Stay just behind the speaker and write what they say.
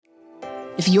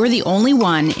If you're the only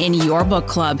one in your book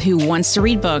club who wants to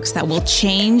read books that will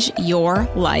change your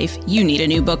life, you need a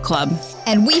new book club.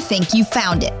 And we think you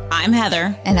found it. I'm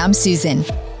Heather. And I'm Susan.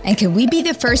 And can we be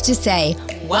the first to say,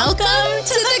 welcome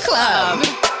to the club.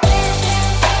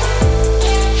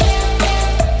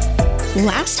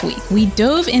 Last week, we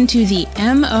dove into the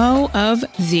MO of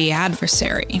the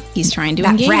adversary. He's trying to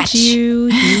engage you.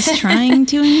 He's trying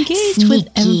to engage with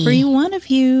every one of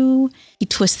you. He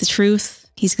twists the truth.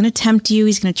 He's going to tempt you.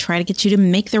 He's going to try to get you to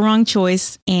make the wrong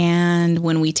choice. And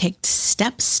when we take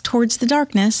steps towards the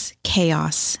darkness,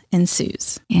 chaos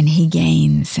ensues. And he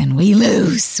gains and we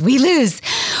lose. We lose.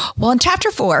 Well, in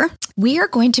chapter 4, we are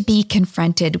going to be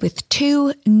confronted with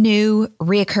two new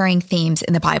reoccurring themes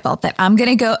in the Bible that I'm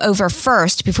going to go over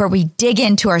first before we dig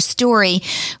into our story,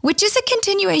 which is a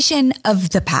continuation of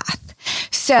the path.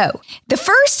 So the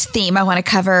first theme I want to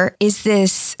cover is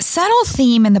this subtle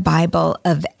theme in the Bible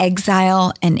of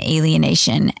exile and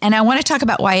alienation. And I want to talk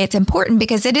about why it's important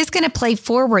because it is going to play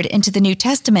forward into the New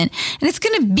Testament and it's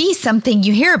going to be something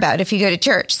you hear about if you go to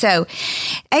church. So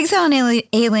exile and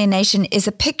alienation is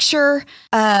a picture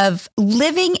of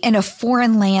living in a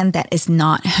foreign land that is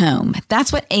not home.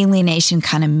 That's what alienation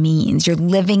kind of means. You're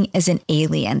living as an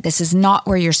alien. This is not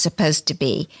where you're supposed to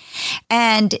be.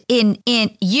 And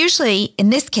usually in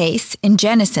this case, in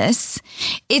Genesis,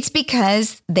 it's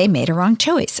because they made a wrong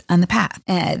choice on the path.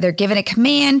 They're given a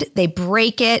command, they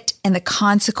break it, and the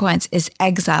consequence is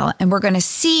exile. And we're going to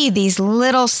see these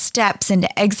little steps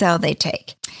into exile they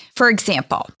take. For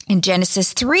example, in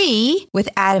Genesis 3, with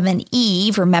Adam and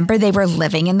Eve, remember they were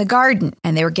living in the garden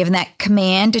and they were given that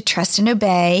command to trust and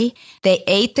obey. They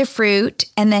ate the fruit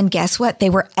and then guess what? They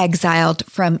were exiled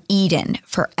from Eden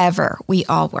forever. We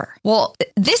all were. Well,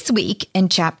 this week in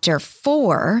chapter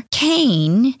 4,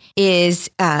 Cain is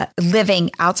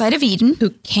living outside of Eden.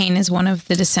 Cain is one of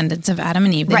the descendants of Adam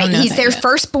and Eve. Right. He's their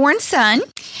firstborn son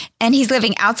and he's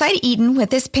living outside Eden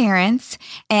with his parents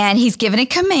and he's given a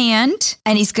command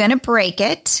and he's going to break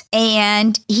it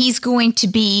and he's going to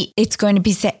be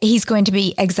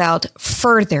exiled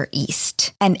further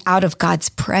east and out of God's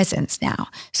presence now.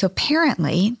 So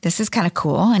apparently, this is kind of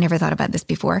cool. I never thought about this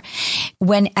before.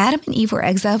 When Adam and Eve were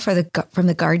exiled from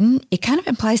the garden, it kind of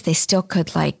implies they still could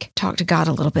talk to God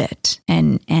a little bit.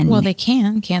 And well, they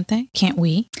can, can't they? Can't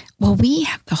we? Well, we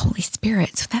have the Holy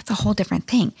Spirit, so that's a whole different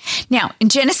thing. Now, in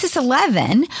Genesis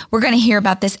 11, we're going to hear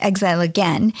about this exile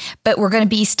again, but we're going to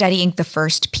be studying the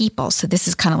first people. So this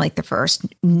is kind of like the first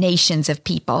nations of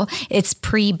people. It's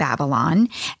pre-Babylon,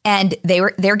 and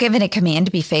they're given a command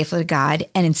to be faithful to God,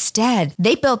 and instead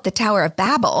they built the Tower of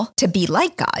Babel to be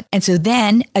like God. And so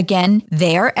then again,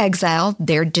 they are exiled,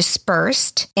 they're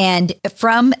dispersed, and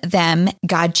from them,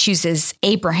 God chooses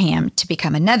Abraham to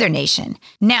become another nation.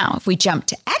 Now, if we jump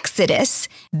to Exodus,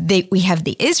 we have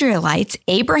the Israelites,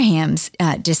 Abraham's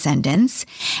descendants,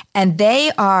 and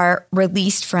they are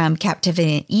released from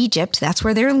captivity in Egypt. That's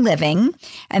where they're living,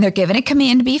 and they're given a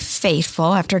command to be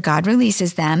faithful after God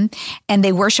releases them, and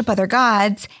they worship other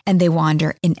gods, and they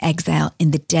wander in exile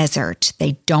in the desert.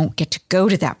 They don't get to go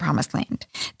to that promised land.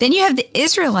 Then you have the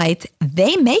Israelites.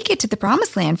 They make it to the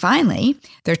promised land finally.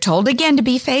 They're told again to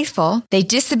be faithful. They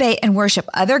disobey and worship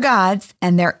other gods,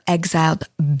 and they're exiled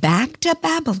back to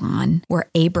Babylon, where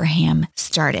Abraham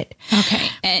started. Okay.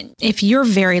 And if you're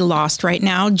very lost right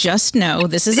now, just know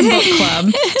this is a book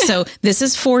club. So this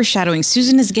is foreshadowing.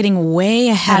 Susan is getting way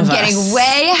ahead of us. I'm getting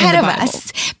way ahead of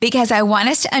us because I want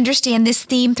us to understand this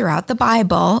theme throughout the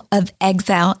Bible of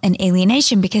exile and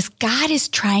alienation because God is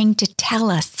trying to tell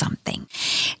us something.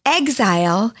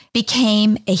 Exile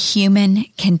became a human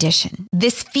condition.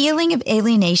 This feeling of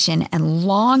alienation and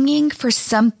longing for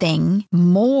something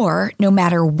more no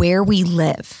matter where we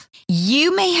live.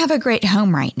 You may have a great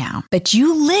home right now, but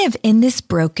you live in this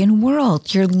broken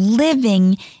world. You're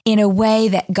living in a way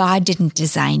that God didn't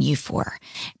design you for.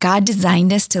 God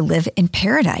designed us to live in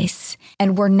paradise,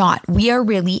 and we're not. We are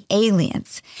really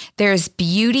aliens. There's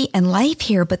beauty and life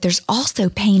here, but there's also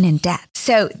pain and death.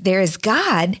 So there is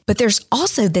God, but there's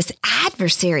also this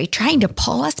adversary trying to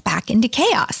pull us back into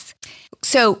chaos.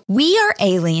 So we are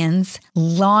aliens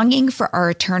longing for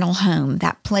our eternal home,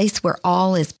 that place where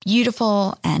all is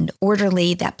beautiful and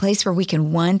orderly, that place where we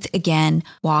can once again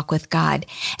walk with God.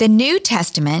 The New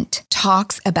Testament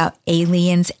talks about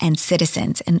aliens and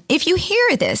citizens. And if you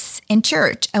hear this in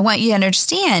church, I want you to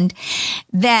understand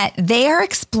that they are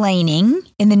explaining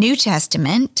in the New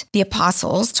Testament, the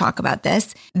apostles talk about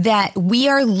this, that we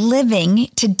are living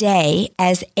today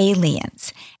as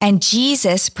aliens. And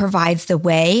Jesus provides the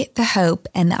way, the hope, hope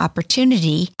and the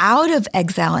opportunity out of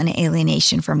exile and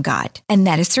alienation from God, and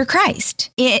that is through Christ.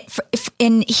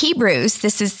 In Hebrews,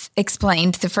 this is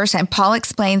explained the first time. Paul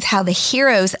explains how the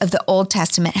heroes of the Old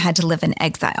Testament had to live in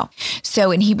exile.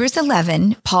 So in Hebrews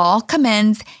 11, Paul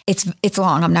commends, it's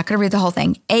long, I'm not going to read the whole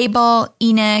thing, Abel,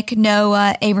 Enoch,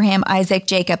 Noah, Abraham, Isaac,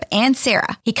 Jacob, and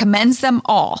Sarah. He commends them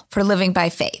all for living by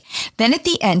faith. Then at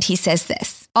the end, he says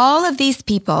this, all of these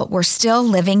people were still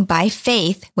living by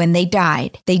faith when they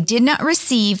died. They did not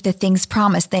receive the things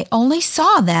promised. They only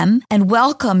saw them and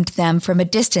welcomed them from a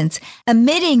distance,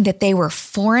 admitting that they were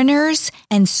foreigners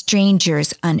and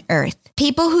strangers on earth.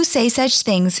 People who say such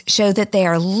things show that they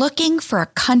are looking for a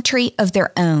country of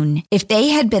their own. If they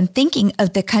had been thinking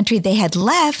of the country they had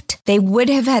left, they would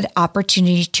have had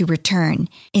opportunity to return.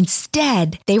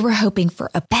 Instead, they were hoping for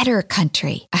a better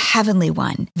country, a heavenly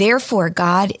one. Therefore,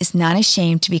 God is not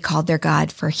ashamed to be called their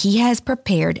God, for he has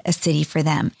prepared a city for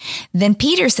them. Then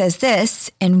Peter says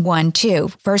this in 1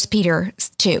 Peter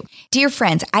 2. Dear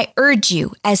friends, I urge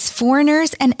you as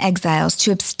foreigners and exiles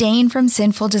to abstain from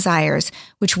sinful desires,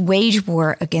 which wage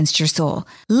war against your soul.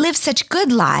 Live such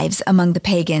good lives among the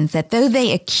pagans that though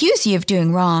they accuse you of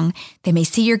doing wrong, they may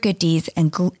see your good deeds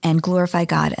and glorify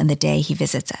God on the day he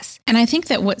visits us. And I think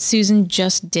that what Susan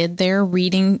just did there,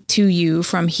 reading to you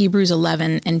from Hebrews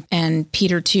 11 and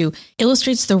Peter 2,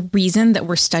 illustrates the reason that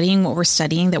we're studying what we're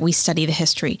studying, that we study the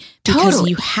history. Because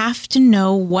you have to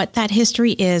know what that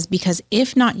history is, because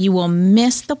if not, you will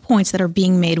miss the points that are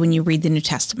being made when you read the New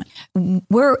Testament.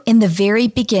 We're in the very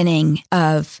beginning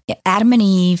of Adam and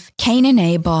Eve, Cain and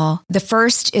Abel, the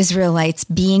first Israelites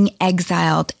being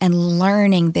exiled and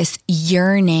learning this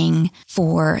yearning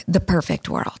for the perfect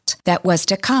world that was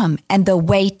to come, and the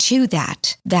way to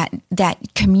that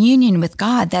communion with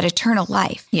God, that eternal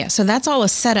life. Yeah, so that's all a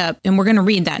setup, and we're going to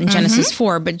read that in Genesis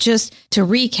 4, but just to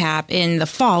recap, in the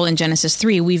fall in Genesis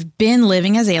 3, we've been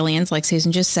living as aliens, like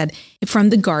Susan just said, from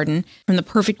the garden, from the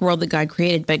perfect world that God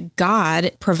created, but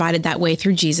God provided that way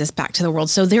through Jesus back to the world.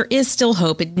 So there is still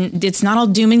hope. It's not all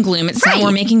doom and gloom. It's not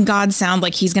we're making God sound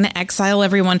like he's going to exile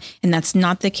everyone, and that's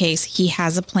not the case. He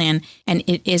has a plan, and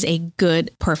it is a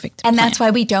good, perfect plan. And that's why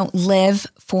we don't live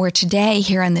for today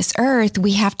here on this earth.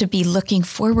 We have to be looking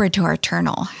forward to our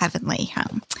eternal heavenly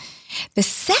home. The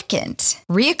second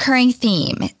reoccurring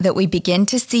theme that we begin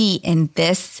to see in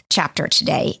this chapter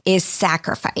today is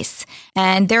sacrifice.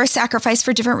 And there are sacrifice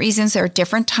for different reasons. There are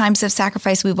different times of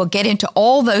sacrifice. We will get into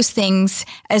all those things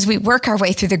as we work our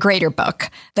way through the greater book,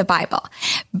 the Bible.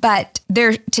 But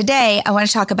today, I want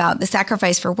to talk about the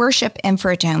sacrifice for worship and for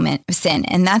atonement of sin.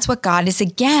 And that's what God is,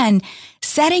 again,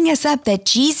 setting us up, that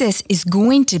Jesus is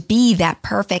going to be that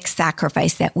perfect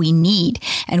sacrifice that we need.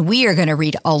 And we are going to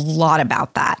read a lot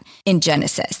about that in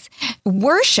Genesis.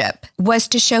 Worship was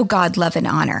to show God love and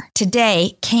honor.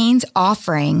 Today, Cain's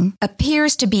offering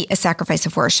appears to be a sacrifice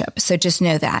of worship. So just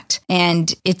know that.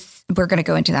 And we're going to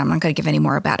go into that. I'm not going to give any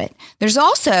more about it. There's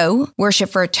also worship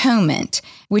for atonement,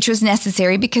 which was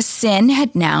necessary because sin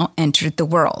had now entered the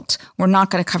world. We're not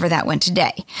going to cover that one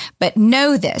today. But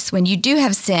know this, when you do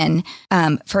have sin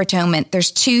for atonement,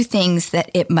 there's two things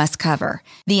that it must cover.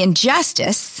 The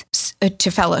injustice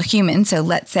to fellow humans. So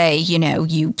let's say,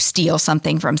 you steal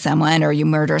something from someone or you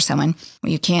murder someone.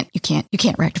 Well, you can't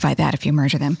rectify that if you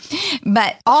murder them.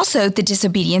 But also the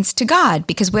disobedience to God,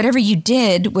 because whatever you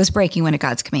did was breaking one of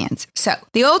God's commands. So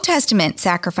the Old Testament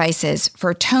sacrifices for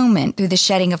atonement through the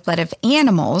shedding of blood of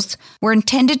animals were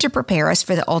intended to prepare us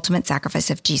for the ultimate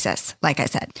sacrifice of Jesus, like I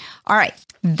said. All right.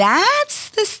 That's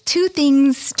the two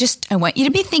things I want you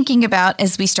to be thinking about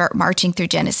as we start marching through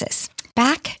Genesis.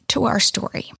 Back to our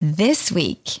story. This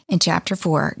week in chapter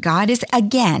 4, God is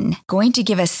again going to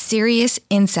give us serious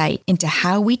insight into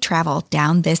how we travel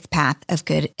down this path of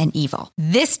good and evil.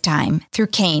 This time through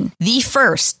Cain, the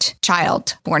first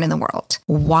child born in the world.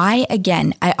 Why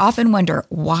again? I often wonder,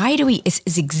 why do we, is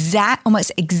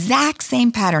almost exact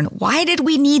same pattern. Why did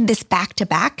we need this back to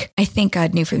back? I think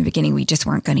God knew from the beginning we just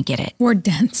weren't going to get it. We're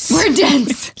dense. We're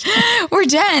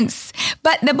dense.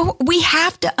 But we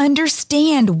have to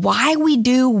understand why we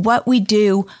do what we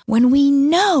do when we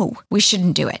know we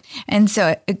shouldn't do it. And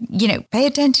so, pay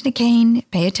attention to Cain,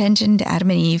 pay attention to Adam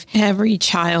and Eve. Every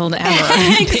child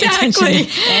ever. Exactly.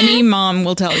 Any mom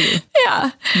will tell you.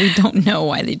 Yeah. We don't know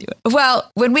why they do it. Well,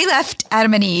 when we left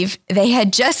Adam and Eve, they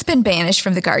had just been banished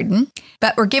from the garden,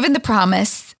 but were given the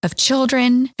promise of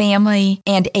children, family,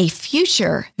 and a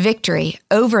future victory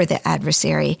over the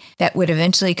adversary that would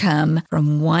eventually come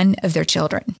from one of their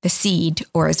children, the seed,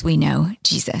 or as we know,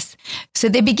 Jesus. So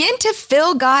they begin to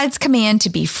fill God's command to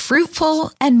be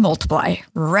fruitful and multiply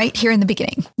right here in the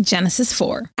beginning. Genesis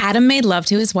 4. Adam made love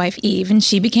to his wife Eve, and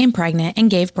she became pregnant and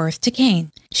gave birth to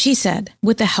Cain. She said,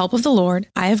 "With the help of the Lord,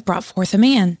 I have brought forth a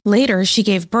man." Later, she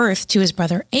gave birth to his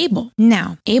brother Abel.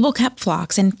 Now, Abel kept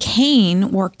flocks and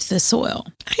Cain worked the soil.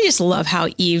 I just love how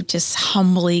Eve just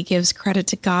humbly gives credit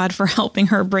to God for helping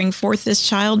her bring forth this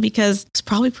child, because it's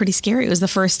probably pretty scary. It was the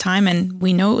first time, and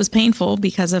we know it was painful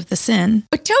because of the sin.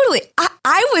 But totally.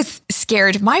 I was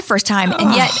scared my first time,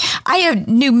 and yet I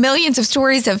knew millions of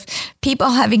stories of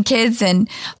people having kids, and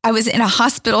I was in a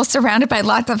hospital surrounded by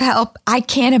lots of help. I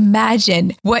can't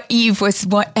imagine what Eve was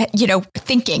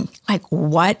thinking. Like,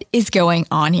 what is going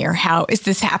on here? How is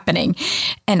this happening?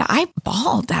 And I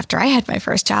bawled after I had my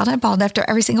first child. I bawled after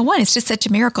every single one. It's just such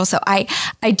a miracle. So I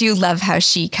do love how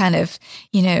she kind of,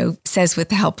 says with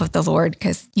the help of the Lord,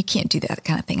 because you can't do that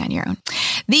kind of thing on your own.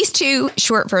 These two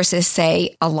short verses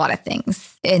say a lot of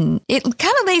things, and it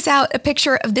kind of lays out a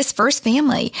picture of this first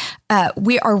family.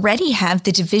 We already have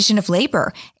the division of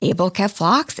labor. Abel kept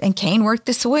flocks and Cain worked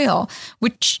the soil,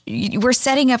 which we're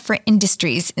setting up for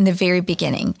industries in the very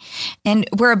beginning. And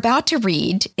we're about to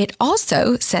read, it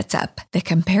also sets up the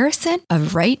comparison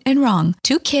of right and wrong.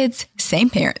 Two kids, same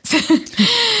parents.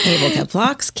 Abel kept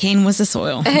flocks, Cain was the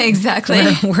soil. Exactly.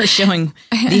 We're showing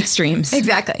the extremes.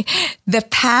 Exactly. The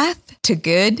path to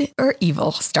good or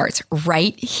evil starts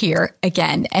right here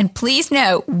again. And please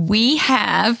note, we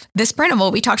have this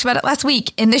printable. We talked about it last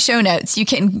week in the show notes. You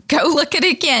can go look at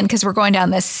it again because we're going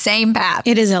down the same path.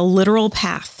 It is a literal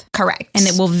path. Correct. And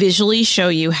it will visually show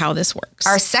you how this works.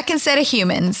 Our second set of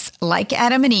humans, like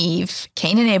Adam and Eve,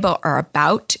 Cain and Abel, are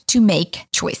about to make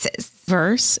choices.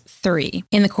 Verse 3.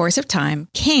 In the course of time,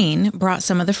 Cain brought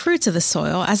some of the fruits of the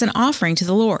soil as an offering to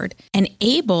the Lord, and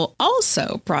Abel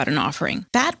also brought an offering,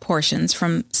 fat portions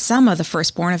from some of the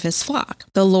firstborn of his flock.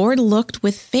 The Lord looked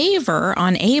with favor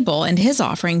on Abel and his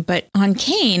offering, but on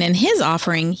Cain and his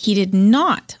offering, he did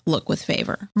not look with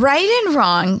favor. Right and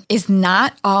wrong is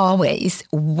not always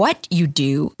what you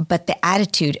do, but the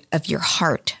attitude of your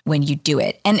heart when you do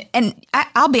it. And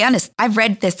I'll be honest, I've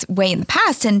read this way in the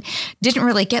past and didn't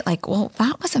really get like, well,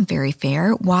 that wasn't very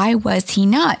fair. Why was he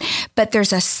not? But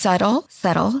there's a subtle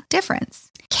difference.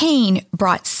 Cain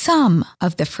brought some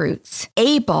of the fruits.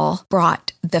 Abel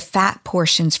brought the fat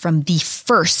portions from the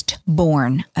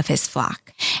firstborn of his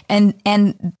flock. And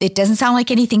it doesn't sound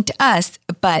like anything to us,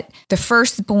 but the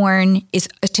firstborn is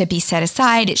to be set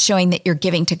aside. It's showing that you're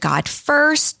giving to God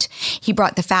first. He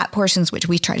brought the fat portions, which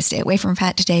we try to stay away from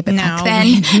fat today, but back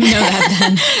then,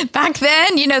 back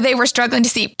then, they were struggling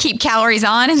to keep calories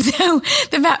on. And so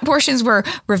the fat portions were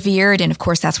revered. And of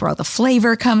course, that's where all the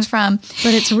flavor comes from.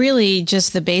 But it's really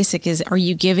just the basic is, are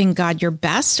you giving God your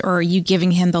best or are you giving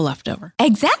him the leftover?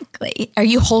 Exactly. Are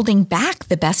you holding back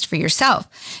the best for yourself?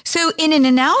 So in an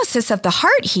analysis of the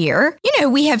heart here,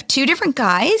 we have two different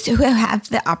guys who have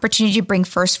the opportunity to bring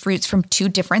first fruits from two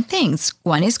different things.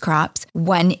 One is crops,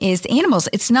 one is animals.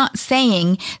 It's not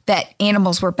saying that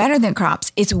animals were better than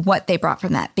crops. It's what they brought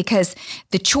from that, because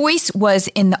the choice was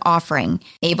in the offering.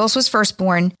 Abel's was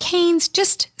firstborn, Cain's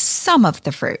just some of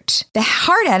the fruit. The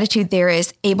heart attitude there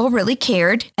is Abel really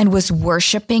cared and was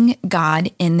worshiping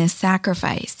God in this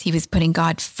sacrifice. He was putting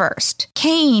God first.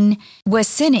 Cain was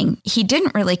sinning. He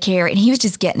didn't really care, and he was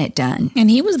just getting it done. And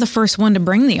he was the first one to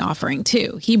bring the offering,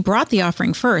 too. He brought the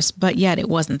offering first, but yet it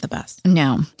wasn't the best.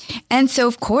 No. And so,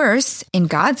 of course, in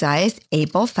God's eyes,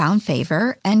 Abel found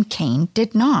favor and Cain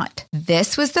did not.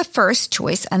 This was the first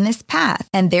choice on this path,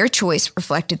 and their choice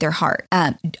reflected their heart.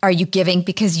 Are you giving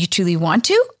because you truly want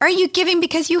to? Or are you giving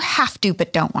because you have to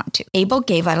but don't want to? Abel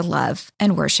gave out of love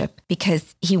and worship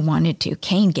because he wanted to.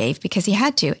 Cain gave because he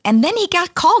had to. And then he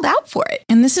got called out for it.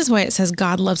 And this is why it says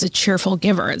God loves a cheerful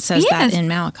giver. It says that in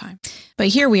Malachi. But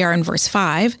here we are in verse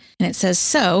 5, and it says,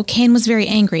 so Cain was very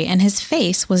angry, and his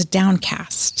face was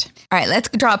downcast. All right, let's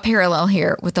draw a parallel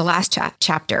here with the last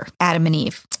chapter, Adam and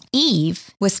Eve. Eve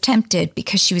was tempted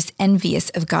because she was envious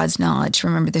of God's knowledge.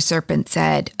 Remember, the serpent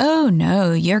said, oh,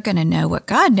 no, you're going to know what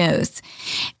God knows.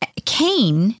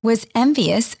 Cain was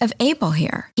envious of Abel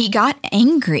here. He got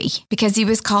angry because he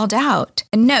was called out.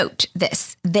 Note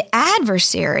this, the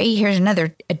adversary, here's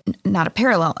another, not a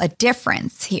parallel, a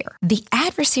difference here. The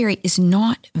adversary is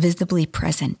not visibly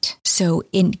present. So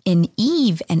in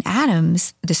Eve and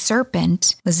Adam's, the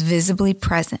serpent was visibly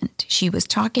present. She was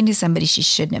talking to somebody she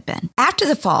shouldn't have been. After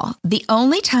the fall, the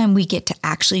only time we get to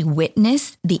actually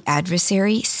witness the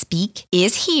adversary speak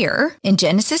is here in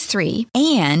Genesis 3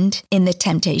 and in the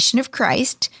temptation of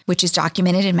Christ, which is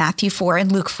documented in Matthew 4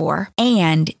 and Luke 4,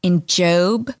 and in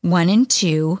Job 1 and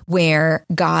 2, where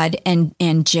God and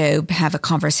Job have a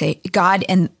conversation. God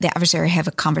and the adversary have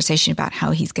a conversation about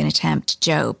how he's going to tempt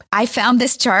Job. I found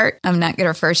this chart I'm not going to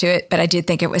refer to it, but I did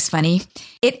think it was funny.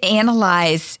 It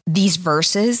analyzed these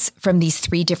verses from these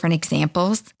 3 different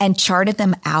examples and charted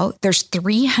them out. There's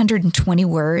 320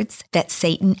 words that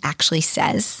Satan actually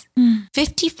says.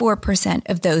 54%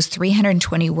 of those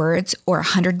 320 words, or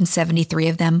 173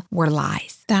 of them, were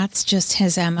lies. That's just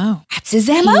his MO. That's his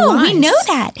MO. We know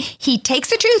that. He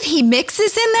takes the truth. He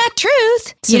mixes in that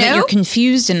truth. So that you're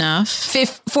confused enough.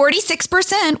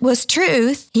 46% was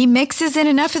truth. He mixes in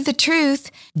enough of the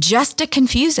truth just to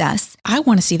confuse us. I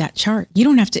want to see that chart. You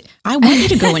don't have to. I want you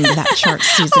to go into that chart,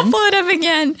 Susan. I'll pull it up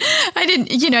again. I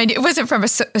didn't, it wasn't from a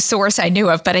source I knew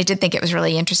of, but I did think it was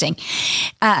really interesting.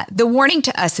 The warning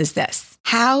to us is this.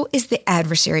 How is the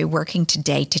adversary working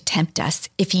today to tempt us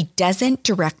if he doesn't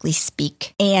directly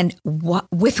speak? And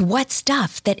with what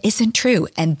stuff that isn't true?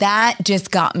 And that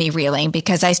just got me reeling,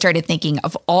 because I started thinking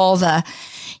of all the,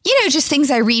 just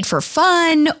things I read for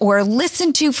fun or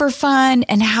listen to for fun,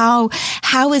 and how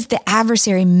is the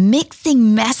adversary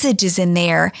mixing messages in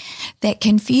there that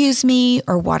confuse me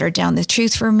or water down the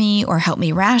truth for me or help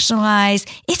me rationalize.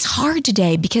 It's hard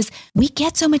today because we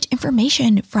get so much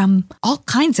information from all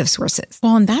kinds of sources.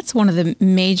 Well, and that's one of the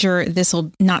major,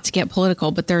 not to get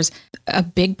political, but there's a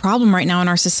big problem right now in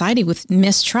our society with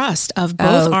mistrust of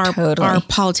both our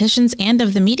politicians and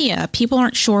of the media. People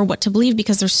aren't sure what to believe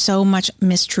because there's so much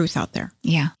mistruth out there.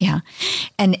 Yeah.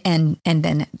 And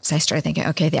then so I started thinking,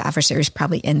 okay, the adversary is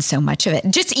probably in so much of it.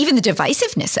 Just even the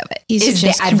divisiveness of it. He's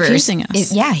just confusing us.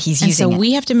 He's using it. So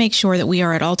we have to make sure that we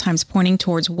are at all times pointing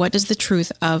towards what does the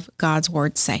truth of God's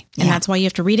word say. And that's why you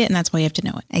have to read it, and that's why you have to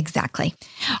know it. Exactly.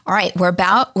 All right, we're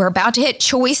about to hit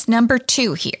choice number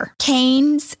 2 here.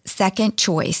 Cain's second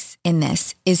choice in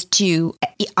this is to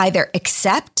either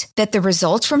accept that the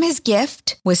results from his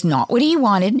gift was not what he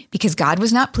wanted because God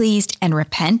was not pleased, and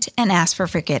repent and ask for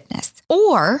forgiveness.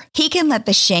 Or he can let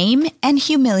the shame and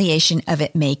humiliation of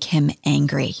it make him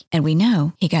angry. And we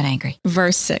know he got angry.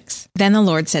 Verse 6. Then the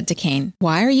Lord said to Cain,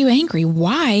 "Why are you angry?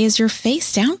 Why is your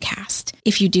face downcast?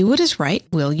 If you do what is right,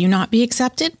 will you not be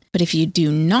accepted? But if you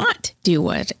do not do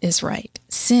what is right,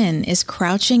 sin is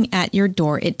crouching at your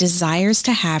door. It desires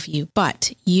to have you,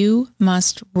 but you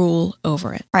must rule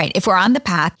over it." All right. If we're on the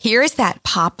path, here is that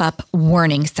pop-up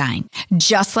warning sign,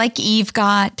 just like Eve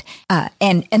got.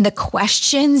 And the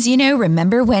questions,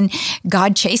 remember when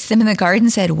God chased them in the garden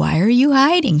and said, "Why are you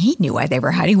hiding?" He knew why they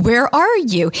were hiding. Where are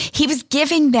you? He was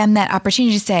giving them that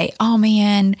opportunity to say, "Oh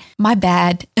man, my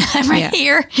bad. I'm right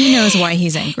here." He knows why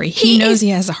he's angry. He knows he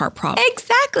has a heart problem.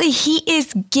 Exactly. He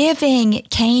is giving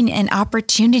Cain an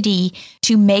opportunity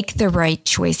to make the right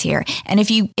choice here. And if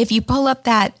you pull up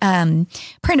that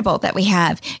printable that we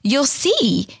have, you'll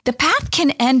see the path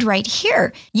can end right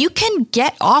here. You can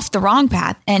get off the wrong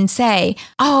path and say,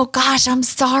 "Oh gosh, I'm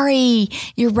sorry.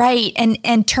 You're right."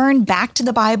 And turn back to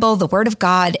the Bible, the Word of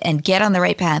God, and get on the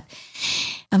right path.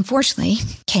 Unfortunately,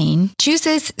 Cain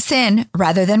chooses sin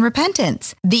rather than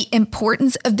repentance. The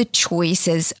importance of the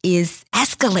choices is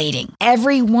escalating.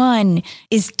 Everyone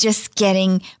is just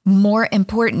getting more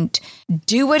important.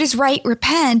 Do what is right,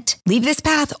 repent, leave this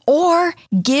path, or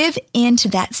give in to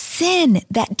that sin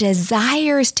that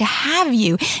desires to have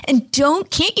you. And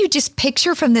can't you just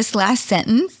picture from this last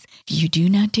sentence? If you do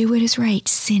not do what is right,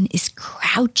 sin is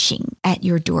crouching at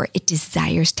your door. It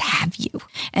desires to have you.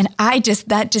 And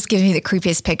that just gives me the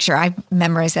creepiest picture. I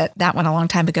memorized that one a long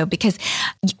time ago, because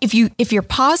if you're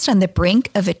paused on the brink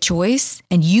of a choice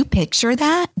and you picture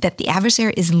that the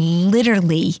adversary is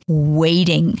literally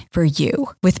waiting for you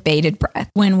with bated breath.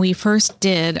 When we first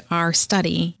did our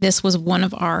study, this was one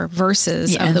of our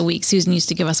verses of the week. Susan used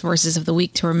to give us verses of the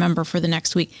week to remember for the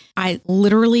next week. I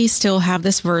literally still have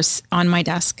this verse on my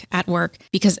desk at work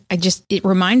because it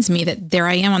reminds me that there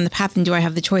I am on the path, and do I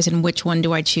have the choice, and which one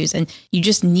do I choose? And you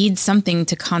just need something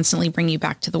to constantly bring you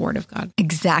back to the Word of God.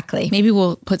 Exactly. Maybe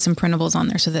we'll put some printables on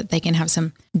there so that they can have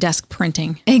some desk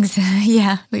printing. Exactly.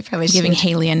 Yeah, we probably should. Giving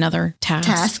Haley another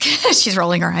task. She's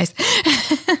rolling her eyes.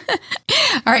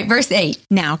 All right, verse 8.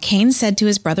 Now Cain said to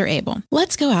his brother Abel,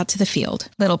 "Let's go out to the field."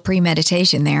 Little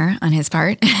premeditation there on his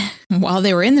part. While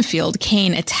they were in the field,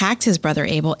 Cain attacked his brother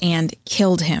Abel and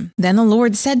killed him. Then the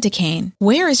Lord said to Cain,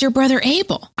 "Where is your brother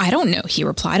Abel?" "I don't know," he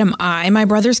replied. "Am I my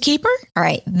brother's keeper?" All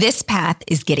right, this path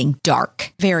is getting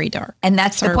dark. Very dark. And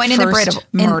that's the point in the printable.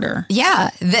 Murder.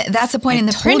 That's the point in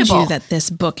the printable. I told you that this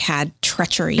book had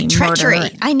treachery. Murder,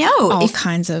 I know. All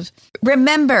kinds of.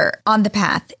 Remember, on the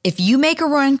path, if you make a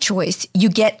wrong choice, you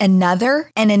get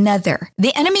another and another.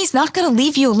 The enemy's not going to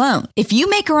leave you alone. If you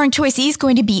make a wrong choice, he's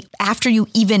going to be after you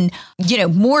even,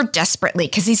 more desperately,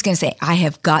 because he's going to say, "I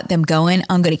have got them going.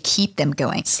 I'm going to keep them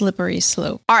going." slippery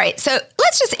slope. All right, so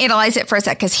let's just analyze it for a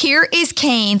sec, because here is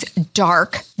Cain's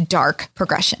dark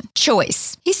progression.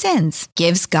 Choice. He sins,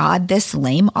 gives God this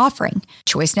lame offering.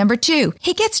 Choice number 2,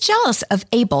 he gets jealous of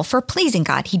Abel for pleasing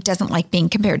God. He doesn't like being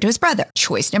compared to his brother.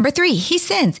 Choice number 3, he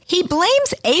sins. He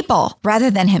blames Abel rather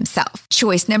than himself.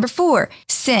 Choice number 4,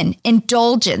 sin,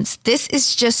 indulgence. This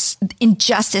is just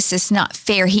injustice. It's not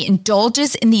fair. He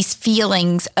indulges in these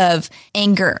feelings of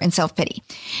anger and self-pity.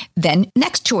 Then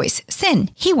next choice, sin.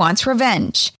 He wants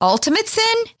revenge. Ultimate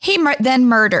sin, he then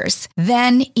murders.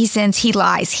 Then he sins, he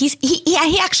lies.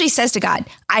 He actually says to God,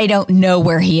 I don't know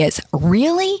where he is.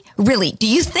 Really? Really? Do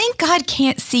you think God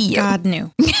can't see you? God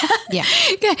knew. Yeah.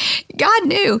 God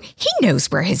knew. He knows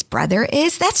where his brother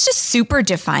is. That's just super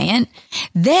defiant.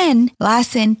 Then,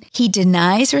 last sin, he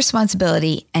denies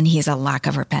responsibility and he has a lack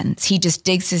of repentance. He just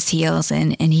digs his heels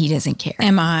in and he doesn't care.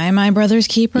 Am I my brother's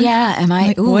keeper? Yeah. Am I?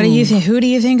 Like, what do you think? Who do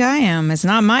you think I am? It's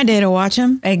not my day to watch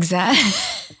him. Exactly.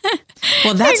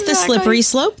 Well, that's the slippery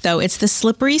slope, though. It's the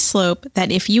slippery slope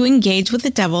that if you engage with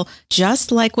the devil,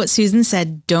 just like what Susan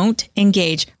said, don't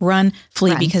engage, run,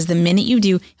 flee, because the minute you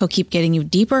do, he'll keep getting you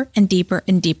deeper and deeper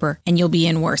and deeper, and you'll be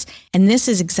in worse. And this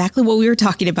is exactly what we were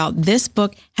talking about. This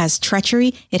book has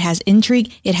treachery, it has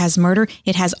intrigue, it has murder,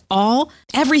 it has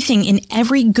everything in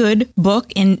every good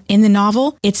book in the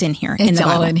novel. It's in here. It's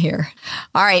all in here.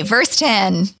 All right, verse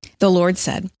 10. The Lord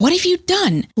said, "What have you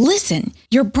done? Listen,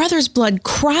 your brother's blood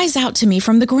cries out to me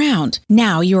from the ground.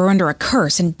 Now you are under a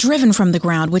curse and driven from the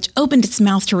ground, which opened its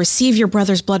mouth to receive your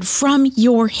brother's blood from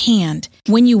your hand.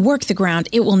 When you work the ground,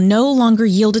 it will no longer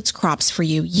yield its crops for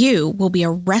you. You will be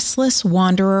a restless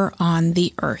wanderer on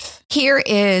the earth." Here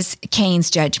is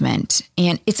Cain's judgment,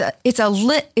 and it's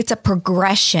a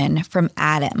progression from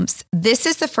Adam's. This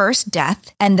is the first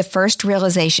death and the first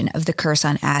realization of the curse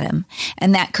on Adam,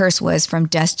 and that curse was from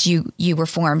dust you were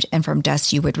formed, and from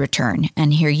dust you would return.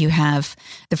 And here you have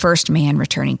the first man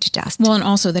returning to dust. Well, and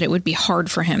also that it would be hard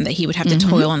for him, that he would have to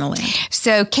toil on the land.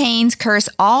 So Cain's curse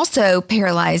also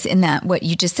paralyzed in that what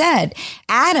you just said.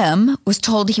 Adam was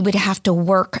told he would have to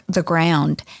work the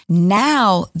ground.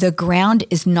 Now the ground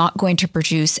is not going to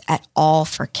produce at all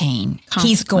for Cain.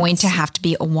 He's going to have to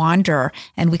be a wanderer.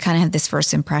 And we kind of have this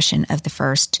first impression of the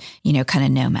first, kind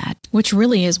of nomad. Which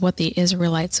really is what the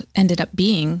Israelites ended up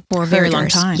being for a very long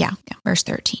time. Yeah. Verse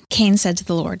 13. Cain said to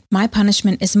the Lord, "My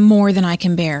punishment is more than I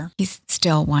can bear." He's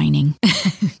still whining.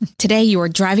 "Today you are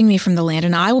driving me from the land,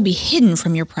 and I will be hidden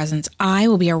from your presence. I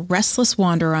will be a restless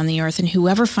wanderer on the earth, and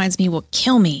whoever finds me will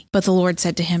kill me." But the Lord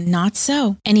said to him, "Not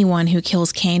so. Anyone who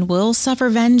kills Cain will suffer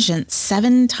vengeance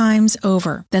 7 times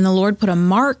over." Then the Lord put a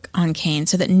mark on Cain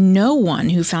so that no one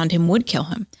who found him would kill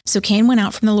him. So Cain went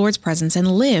out from the Lord's presence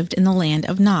and lived in the land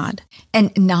of Nod.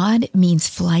 And Nod means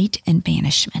flight and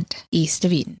banishment. East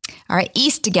of Eden. All right,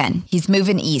 east again. He's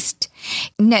moving east.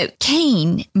 Note,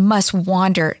 Cain must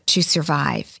wander to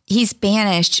survive. He's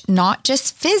banished not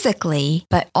just physically,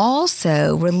 but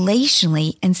also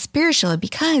relationally and spiritually,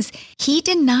 because he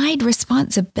denied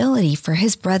responsibility for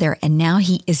his brother, and now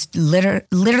he is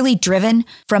literally driven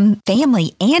from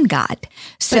family and God.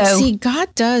 But see,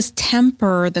 God does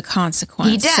temper the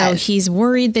consequence. He does. So he's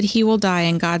worried that he will die,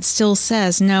 and God still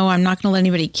says, "No, I'm not going to let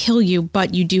anybody kill you,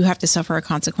 but you do have to suffer a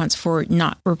consequence for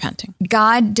not repenting."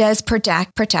 God does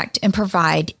protect, and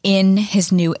provide in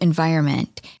his new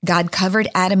environment. God covered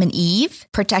Adam and Eve,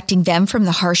 protecting them from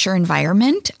the harsher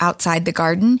environment outside the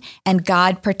garden, and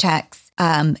God protects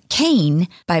Cain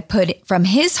from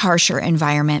his harsher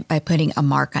environment by putting a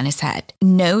mark on his head.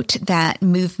 Note that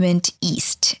movement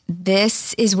east.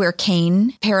 This is where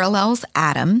Cain parallels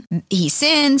Adam. He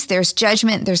sins, there's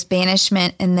judgment, there's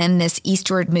banishment, and then this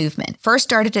eastward movement. First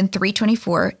started in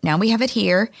 324. Now we have it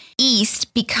here.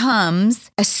 East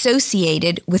becomes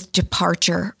associated with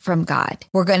departure from God.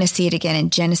 We're going to see it again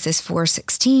in Genesis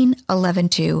 4:16,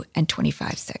 11:2, and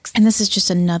 25:6. And this is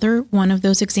just another one of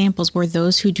those examples where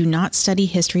those who do not study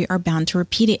history are bound to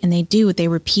repeat it, and they do. They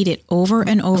repeat it over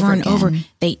and over and over.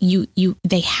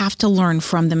 They have to learn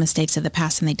from the mistakes of the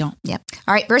past, and they don't. Yep.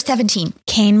 All right, verse 17.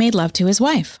 Cain made love to his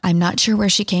wife. I'm not sure where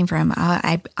she came from.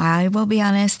 I will be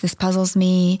honest, this puzzles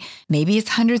me. Maybe it's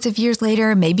hundreds of years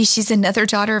later. Maybe she's another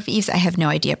daughter of Eve's. I have no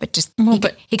idea, but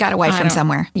he got a wife from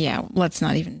somewhere. Yeah, let's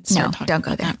not even start talking don't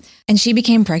go there. That. And she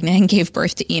became pregnant and gave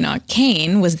birth to Enoch.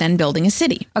 Cain was then building a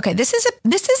city. Okay, this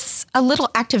is a little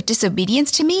act of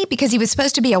disobedience to me, because because he was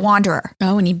supposed to be a wanderer.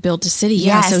 Oh, and he built a city.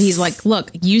 Yeah. So he's like,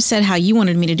 look, you said how you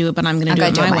wanted me to do it, but I'm going to do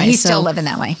it my way. He's still living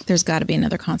that way. There's got to be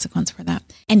another consequence for that.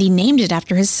 And he named it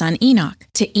after his son Enoch.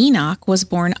 To Enoch was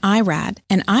born Irad,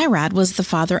 and Irad was the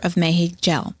father of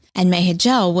Mahajel. And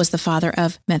Mahajel was the father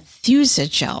of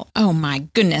Methuselah. Oh my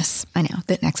goodness. I know.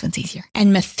 The next one's easier.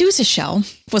 And Methuselah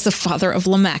was the father of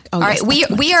Lamech. Oh, all right.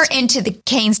 We are into the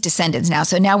Cain's descendants now.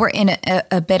 So now we're in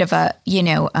a bit of a, what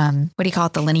do you call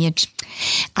it? The lineage.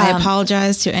 I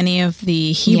apologize to any of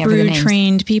the Hebrew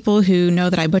trained people who know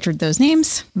that I butchered those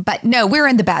names. But no, we're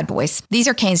in the bad boys. These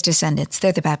are Cain's descendants.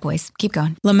 They're the bad boys. Keep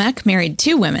going. Lamech married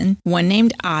 2 women, one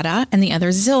named Ada and the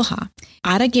other Zilhah.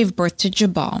 Ada gave birth to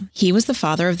Jabal. He was the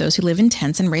father of those who live in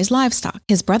tents and raise livestock.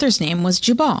 His brother's name was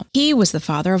Jubal. He was the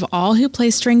father of all who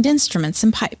play stringed instruments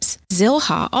and pipes.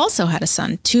 Zilhah also had a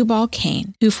son,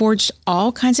 Tubal-Cain, who forged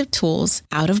all kinds of tools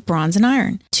out of bronze and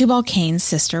iron. Tubal-Cain's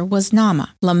sister was Naamah.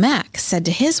 Lamech said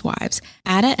to his wives,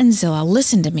 Ada and Zillah,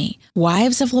 listen to me.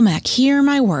 Wives of Lamech, hear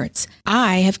my words.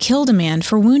 I have killed a man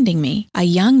for wounding me, a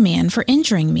young man for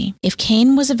injuring me. If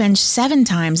Cain was avenged 7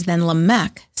 times, then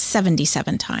Lamech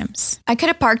 77 times. I could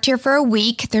have parked here for a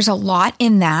week. There's a lot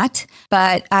in that,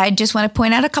 but I just want to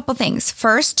point out a couple things.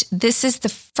 First, this is the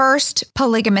first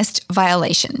polygamist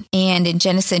violation. And in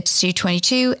Genesis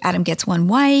 2:22, Adam gets 1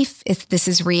 wife. This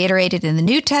is reiterated in the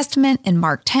New Testament in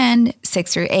Mark 10,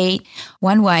 6-8,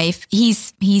 1 wife.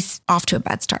 He's off to a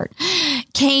bad start.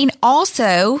 Cain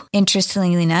also,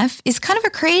 interestingly enough, is kind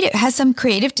of has some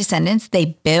creative descendants.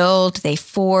 They build, they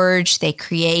forge, they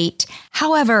create.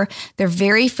 However, they're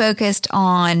very focused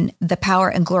on the power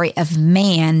and glory of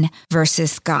man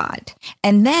versus God.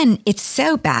 And then it's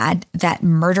so bad that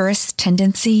murderous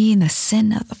tendency and the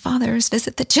sin of the fathers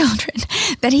visit the children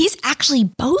that he's actually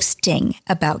boasting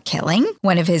about killing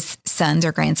one of his sons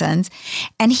or grandsons.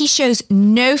 And he shows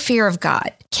no fear of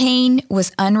God. Cain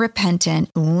was unrepentant.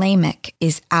 Lamech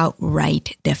is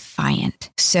outright defiant.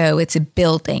 So it's a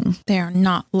building. They are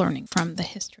not learning from the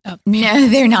history of No,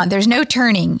 they're not. There's no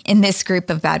turning in this group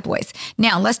of bad boys.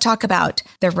 Now, let's talk about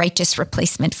the righteous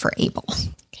replacement for Abel.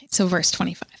 Okay, so verse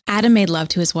 25. Adam made love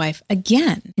to his wife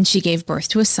again, and she gave birth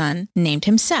to a son, named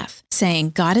him Seth,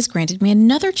 saying, God has granted me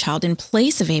another child in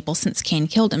place of Abel since Cain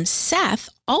killed him. Seth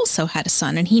also had a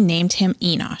son, and he named him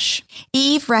Enosh.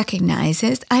 Eve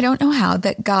recognizes, I don't know how,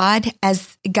 that God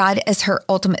as her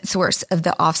ultimate source of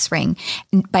the offspring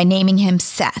by naming him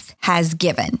Seth has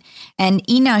given. And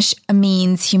Enosh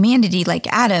means humanity like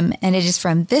Adam, and it is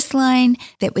from this line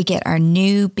that we get our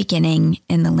new beginning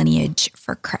in the lineage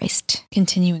for Christ.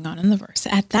 Continuing on in the verse,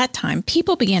 at that time,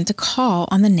 people began to call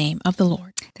on the name of the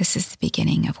Lord. This is the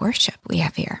beginning of worship we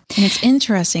have here. And it's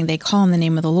interesting, they call on the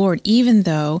name of the Lord, even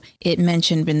though it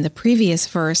mentioned in the previous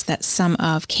verse that some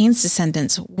of Cain's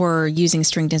descendants were using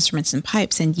stringed instruments and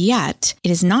pipes, and yet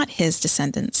it is not his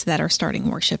descendants that are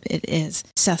starting worship. It is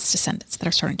Seth's descendants that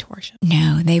are starting to worship.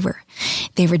 No, they were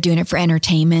doing it for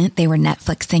entertainment. They were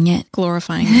Netflixing it.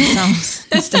 Glorifying themselves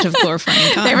instead of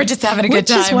glorifying God. They were just having a good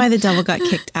time. Which is why the devil got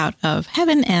kicked out of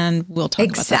heaven, and we'll talk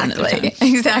about that another time.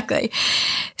 Exactly.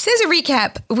 So as a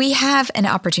recap, we have an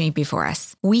opportunity before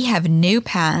us. We have new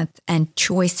paths and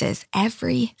choices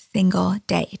every single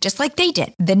day, just like they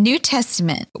did. The New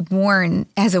Testament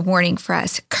has a warning for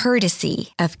us,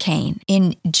 courtesy of Cain.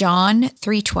 In John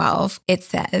 3:12, it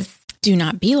says, do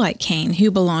not be like Cain, who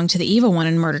belonged to the evil one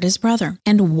and murdered his brother.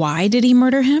 And why did he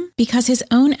murder him? Because his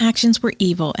own actions were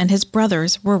evil and his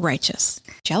brothers were righteous.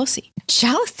 Jealousy.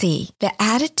 The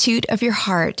attitude of your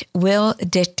heart will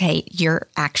dictate your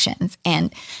actions.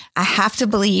 And I have to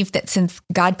believe that since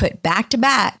God put back to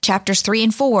back chapters 3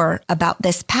 and 4 about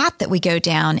this path that we go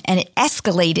down, and it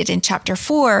escalated in chapter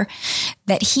 4,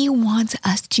 that he wants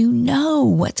us to know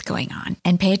what's going on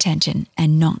and pay attention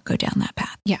and not go down that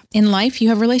path. Yeah. In life, you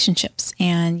have relationships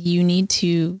and you need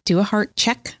to do a heart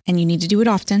check, and you need to do it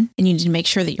often, and you need to make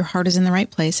sure that your heart is in the right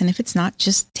place. And if it's not,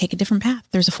 just take a different path.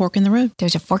 There's a fork in the road.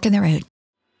 There's a fork in the road.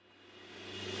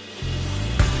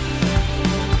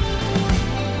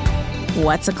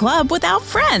 What's a club without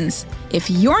friends? If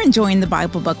you're enjoying the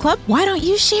Bible Book Club, why don't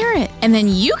you share it? And then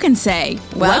you can say,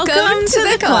 Welcome to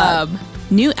the club.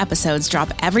 New episodes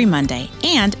drop every Monday,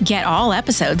 and get all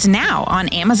episodes now on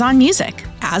Amazon Music.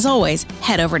 As always,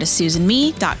 head over to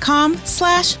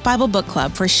susanme.com/Bible Book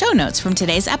Club for show notes from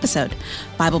today's episode.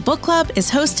 Bible Book Club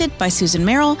is hosted by Susan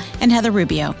Merrill and Heather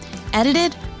Rubio.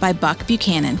 Edited by Buck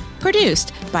Buchanan.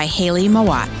 Produced by Haley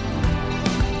Mawat.